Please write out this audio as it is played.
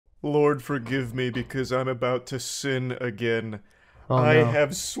Lord, forgive me because I'm about to sin again. Oh I no.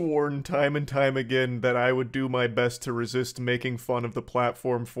 have sworn time and time again that I would do my best to resist making fun of the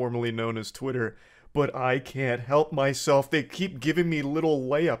platform formerly known as Twitter, but I can't help myself. They keep giving me little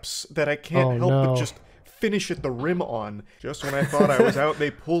layups that I can't Oh help but no. just finish at the rim on. Just when I thought I was out,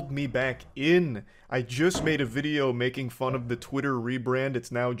 they pulled me back in. I just made a video making fun of the Twitter rebrand.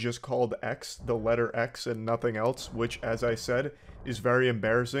 It's now just called X, the letter X and nothing else, which, as I said, is very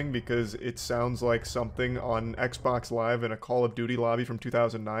embarrassing because it sounds like something on Xbox Live in a Call of Duty lobby from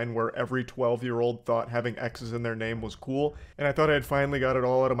 2009 where every 12-year-old thought having X's in their name was cool, and I thought I had finally got it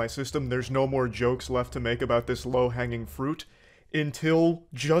all out of my system. There's no more jokes left to make about this low-hanging fruit. Until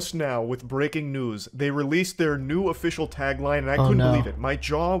just now, with breaking news, they released their new official tagline, and I Oh couldn't no. believe it. My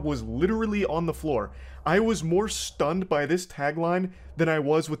jaw was literally on the floor. I was more stunned by this tagline than I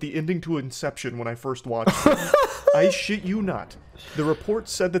was with the ending to Inception when I first watched it. I shit you not. The report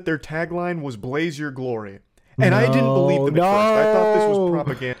said that their tagline was "Blaze Your Glory." And I didn't believe them at first. I thought this was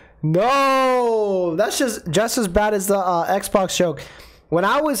propaganda. No, that's just as bad as the Xbox joke. When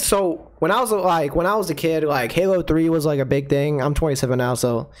I was a kid, like Halo 3 was like a big thing. I'm 27 now,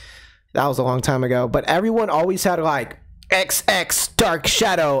 so that was a long time ago. But everyone always had like XX Dark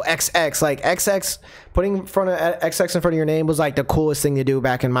Shadow XX, like XX putting in front of XX in front of your name was like the coolest thing to do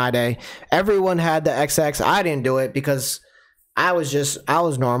back in my day. Everyone had the XX. I didn't do it because I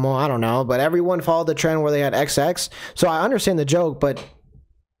was normal. I don't know, but everyone followed the trend where they had XX. So I understand the joke, but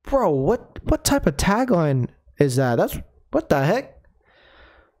bro, what type of tagline is that? That's what the heck?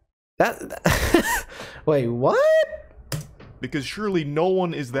 That wait, what? Because surely no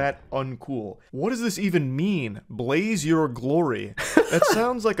one is that uncool. What does this even mean? Blaze your glory. That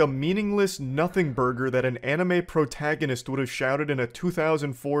sounds like a meaningless nothing burger that an anime protagonist would have shouted in a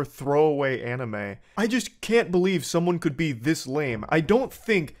 2004 throwaway anime. I just can't believe someone could be this lame. I don't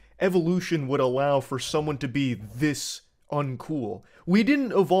think evolution would allow for someone to be this uncool. We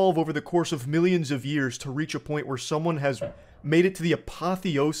didn't evolve over the course of millions of years to reach a point where someone has made it to the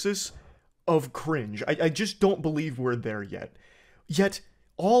apotheosis of cringe. I just don't believe we're there yet. Yet,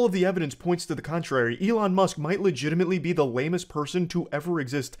 all of the evidence points to the contrary. Elon Musk might legitimately be the lamest person to ever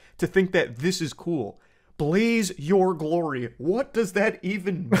exist to think that this is cool. Blaze your glory. What does that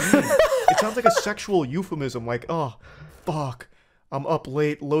even mean? It sounds like a sexual euphemism, like, oh, fuck. I'm up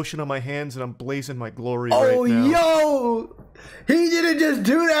late, lotion on my hands, and I'm blazing my glory right now. Oh, yo! He didn't just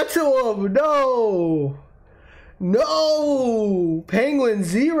do that to him! No! No! Penguin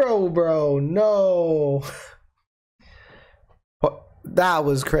Zero, bro! No! That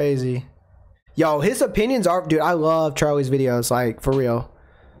was crazy. Yo, his opinions are... Dude, I love Charlie's videos, like, for real.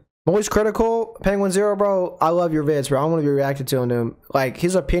 Always critical, Penguin Zero, bro. I love your vids, bro. I want to be reacting to him. Like,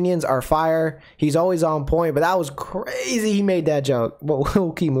 his opinions are fire. He's always on point, but that was crazy he made that joke. But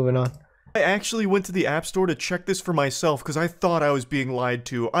we'll keep moving on. I actually went to the App Store to check this for myself because I thought I was being lied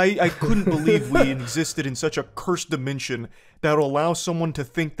to. I couldn't believe we existed in such a cursed dimension that would allow someone to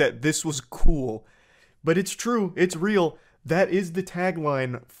think that this was cool. But it's true. It's real. That is the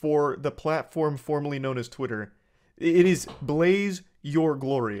tagline for the platform formerly known as Twitter. It is Blaze Your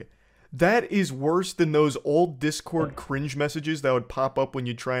Glory. That is worse than those old Discord cringe messages that would pop up when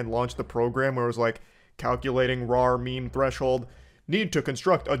you try and launch the program where it was like, calculating RAR meme threshold, need to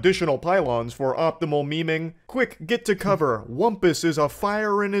construct additional pylons for optimal memeing, quick, get to cover, Wumpus is a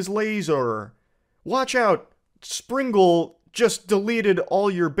fire in his laser. Watch out, Springle just deleted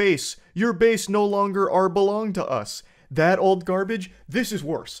all your base no longer are belong to us. That old garbage, this is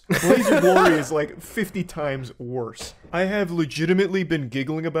worse. Blaze Your Glory is like 50 times worse. I have legitimately been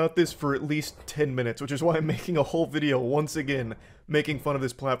giggling about this for at least 10 minutes, which is why I'm making a whole video once again making fun of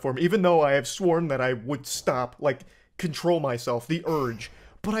this platform, even though I have sworn that I would stop, like, control myself, the urge.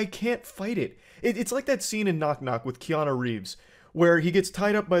 But I can't fight it. It's like that scene in Knock Knock with Keanu Reeves, where he gets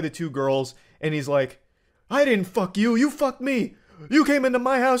tied up by the two girls, and he's like, I didn't fuck you, you fucked me. You came into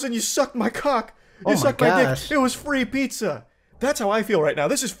my house and you sucked my cock. You sucked my dick. It was free pizza. That's how I feel right now.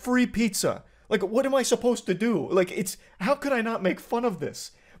 This is free pizza. Like, what am I supposed to do? Like, how could I not make fun of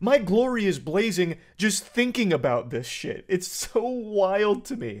this? My glory is blazing just thinking about this shit. It's so wild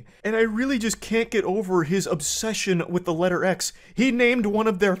to me. And I really just can't get over his obsession with the letter X. He named one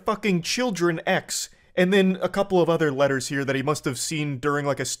of their fucking children X. And then a couple of other letters here that he must have seen during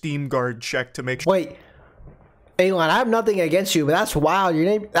like a Steam Guard check to make sure. Wait. Elon, I have nothing against you, but that's wild. Your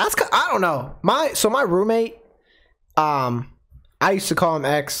name, I don't know. My roommate, I used to call him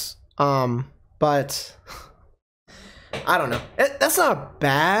X, but I don't know. That's not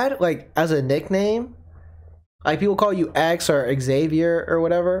bad, like, as a nickname. Like, people call you X or Xavier or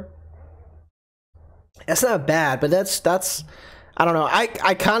whatever. That's not bad, but that's I don't know.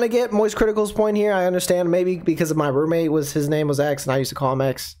 I kind of get Moist Critical's point here. I understand maybe because of my roommate his name was X and I used to call him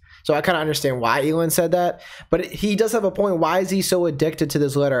X. So I kind of understand why Elon said that. But he does have a point. Why is he so addicted to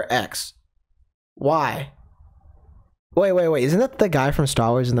this letter X? Why? Wait. Isn't that the guy from Star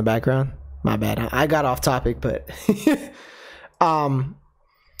Wars in the background? My bad. I got off topic, but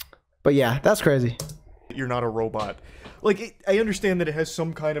but yeah, that's crazy. You're not a robot. Like, I understand that it has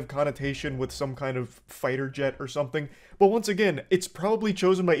some kind of connotation with some kind of fighter jet or something, but once again, it's probably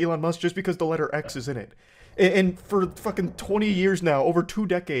chosen by Elon Musk just because the letter X is in it. And for fucking 20 years now, over 2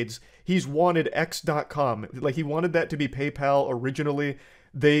 decades, he's wanted X.com. Like, he wanted that to be PayPal originally.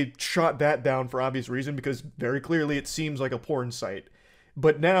 They shot that down for obvious reason because very clearly it seems like a porn site.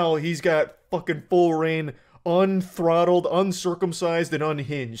 But now he's got fucking full reign, unthrottled, uncircumcised, and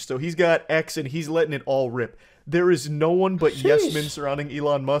unhinged. So he's got X and he's letting it all rip. There is no one but yes men surrounding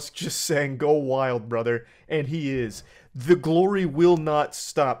Elon Musk just saying, go wild, brother. And he is. The glory will not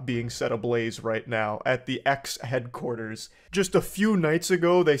stop being set ablaze right now at the X headquarters. Just a few nights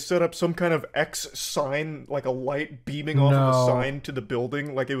ago, they set up some kind of X sign, like a light beaming off of a sign to the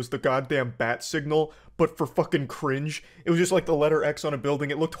building, like it was the goddamn bat signal, but for fucking cringe. It was just like the letter X on a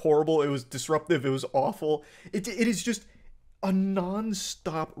building. It looked horrible. It was disruptive. It was awful. It is just a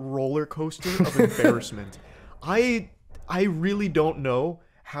non-stop roller coaster of embarrassment. I really don't know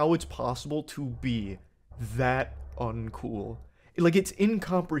how it's possible to be that uncool. Like, it's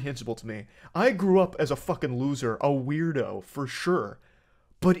incomprehensible to me. I grew up as a fucking loser, a weirdo, for sure.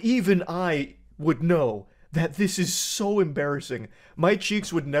 But even I would know that this is so embarrassing. My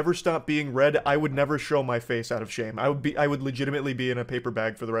cheeks would never stop being red. I would never show my face out of shame. I would legitimately be in a paper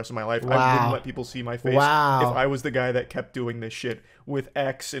bag for the rest of my life. Wow. I wouldn't let people see my face if I was the guy that kept doing this shit with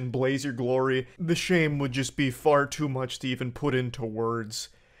X and Blaze Your Glory. The shame would just be far too much to even put into words.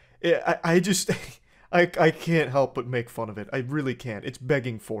 I can't help but make fun of it. I really can't. It's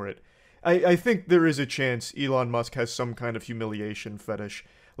begging for it. I think there is a chance Elon Musk has some kind of humiliation fetish.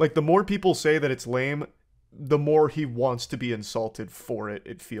 Like, the more people say that it's lame, the more he wants to be insulted for it,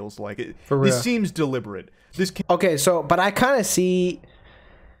 it feels like. This seems deliberate. Okay, so, but I kind of see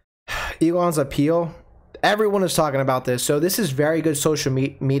Elon's appeal. Everyone is talking about this. So this is very good social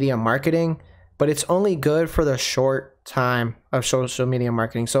media marketing, but it's only good for the short time of social media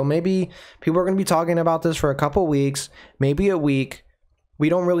marketing. So maybe people are going to be talking about this for a couple weeks, maybe a week. We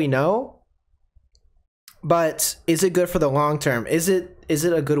don't really know. But is it good for the long term? Is it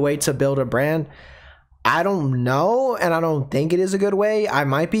a good way to build a brand? I don't know, and I don't think it is a good way. I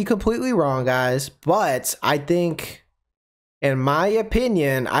might be completely wrong, guys, but I think, in my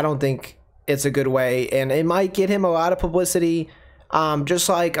opinion, I don't think it's a good way, and it might get him a lot of publicity, just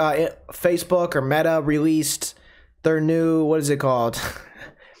like Facebook or Meta released their new, what is it called?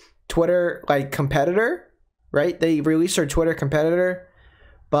 Twitter, like, competitor, right? They released their Twitter competitor,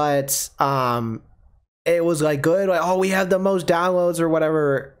 but it was like good, like, oh, we have the most downloads or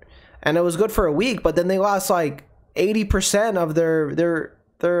whatever. And it was good for a week, but then they lost like 80% of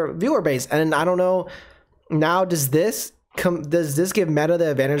their viewer base. And I don't know, now does this give Meta the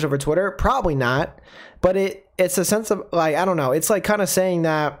advantage over Twitter? Probably not. But it's a sense of, like, I don't know. It's like kind of saying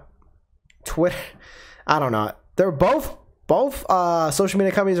that Twitter, I don't know. They're both social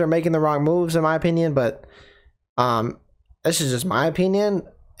media companies are making the wrong moves in my opinion, but this is just my opinion.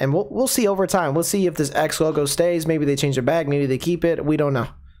 And we'll see over time. We'll see if this X logo stays. Maybe they change it back. Maybe they keep it. We don't know.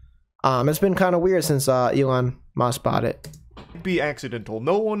 It's been kind of weird since Elon Musk bought it. Be accidental.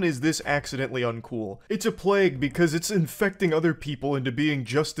 No one is this accidentally uncool. It's a plague because it's infecting other people into being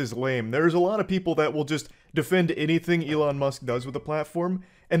just as lame. There's a lot of people that will just defend anything Elon Musk does with the platform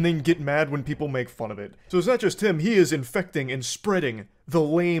and then get mad when people make fun of it. So it's not just him, he is infecting and spreading the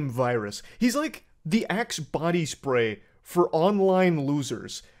lame virus. He's like the Axe body spray for online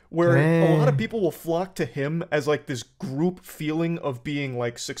losers, where a lot of people will flock to him as like this group feeling of being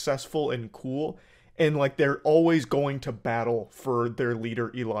like successful and cool, and like they're always going to battle for their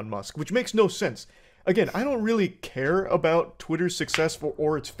leader Elon Musk, which makes no sense. Again, I don't really care about Twitter's success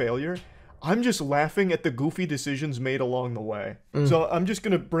or its failure. I'm just laughing at the goofy decisions made along the way. So I'm just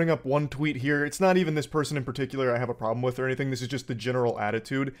gonna bring up one tweet here. It's not even this person in particular I have a problem with or anything. This is just the general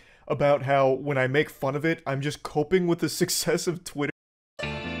attitude about how when I make fun of it, I'm just coping with the success of Twitter.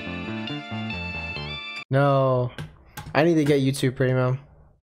 No, I need to get YouTube Premium.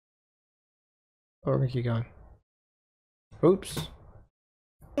 Oh, where keep going? Oops.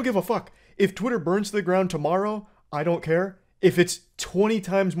 I don't give a fuck. If Twitter burns to the ground tomorrow, I don't care. If it's 20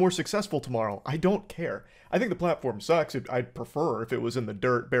 times more successful tomorrow, I don't care. I think the platform sucks. I'd prefer if it was in the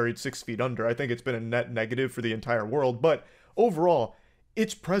dirt, buried 6 feet under. I think it's been a net negative for the entire world. But overall,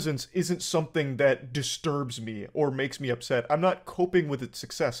 its presence isn't something that disturbs me or makes me upset. I'm not coping with its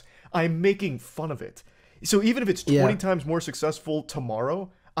success. I'm making fun of it. So even if it's 20 times more successful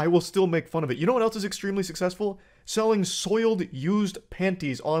tomorrow, I will still make fun of it. You know what else is extremely successful? Selling soiled, used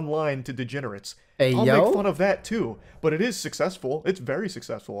panties online to degenerates. I'll make fun of that too. But it is successful. It's very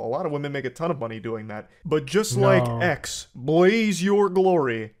successful. A lot of women make a ton of money doing that. But just like X, blaze your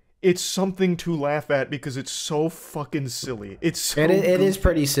glory, it's something to laugh at because it's so fucking silly. It is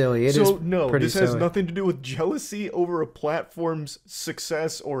pretty silly. This has nothing to do with jealousy over a platform's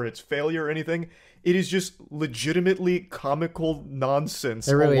success or its failure or anything. It is just legitimately comical nonsense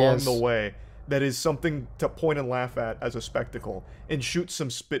along the way that is something to point and laugh at as a spectacle and shoot some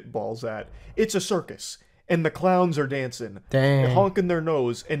spitballs at. It's a circus, and the clowns are dancing, honking their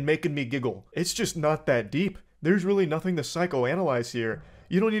nose, and making me giggle. It's just not that deep. There's really nothing to psychoanalyze here.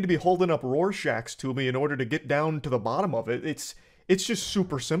 You don't need to be holding up Rorschachs to me in order to get down to the bottom of it. It's just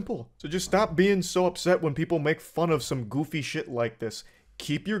super simple. So just stop being so upset when people make fun of some goofy shit like this.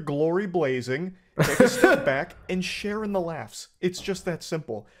 Keep your glory blazing, take a step back, and share in the laughs. It's just that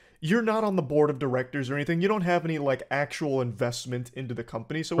simple. You're not on the board of directors or anything. You don't have any like actual investment into the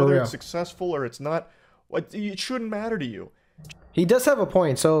company. So whether it's successful or it's not, it shouldn't matter to you. He does have a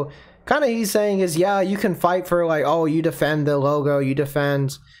point. So kind of he's saying is, yeah, you can fight for like, oh, you defend the logo, you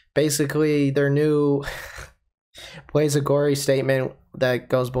defend basically their new Blaze of Glory statement that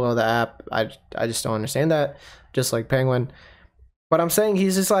goes below the app. I just don't understand that. Just like Penguin. But I'm saying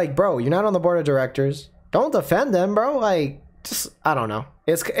he's just like, bro, you're not on the board of directors. Don't defend them, bro. Like, just, I don't know.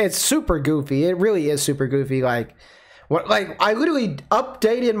 It's super goofy. It really is super goofy. Like, I literally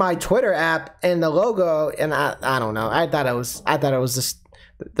updated my Twitter app and the logo, and I don't know. I thought it was just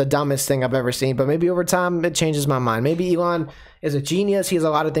the dumbest thing I've ever seen. But maybe over time it changes my mind. Maybe Elon is a genius. He has a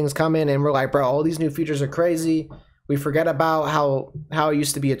lot of things coming, and we're like, bro, all these new features are crazy. We forget about how it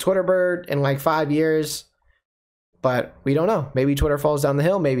used to be a Twitter bird in like 5 years. But we don't know. Maybe Twitter falls down the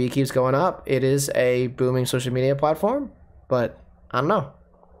hill. Maybe it keeps going up. It is a booming social media platform. But I don't know.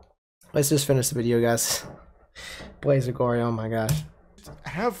 Let's just finish the video, guys. Blaze of Glory, oh my gosh.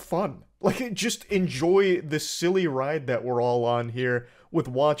 Have fun. Like, just enjoy the silly ride that we're all on here with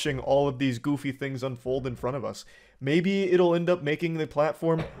watching all of these goofy things unfold in front of us. Maybe it'll end up making the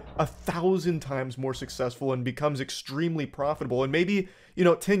platform 1,000 times more successful and becomes extremely profitable. And maybe,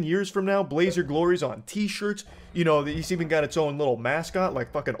 10 years from now, Blaze Your Glory's on t-shirts. It's even got its own little mascot,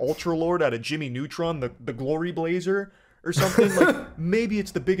 like fucking Ultra Lord out of Jimmy Neutron, the Glory Blazer or something. Like, maybe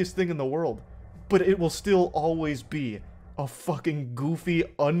it's the biggest thing in the world. But it will still always be a fucking goofy,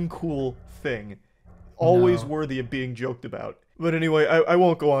 uncool thing. Always worthy of being joked about. But anyway, I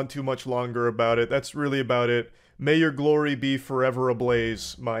won't go on too much longer about it. That's really about it. May your glory be forever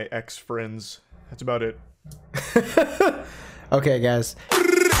ablaze, my ex-friends. That's about it. Okay, guys.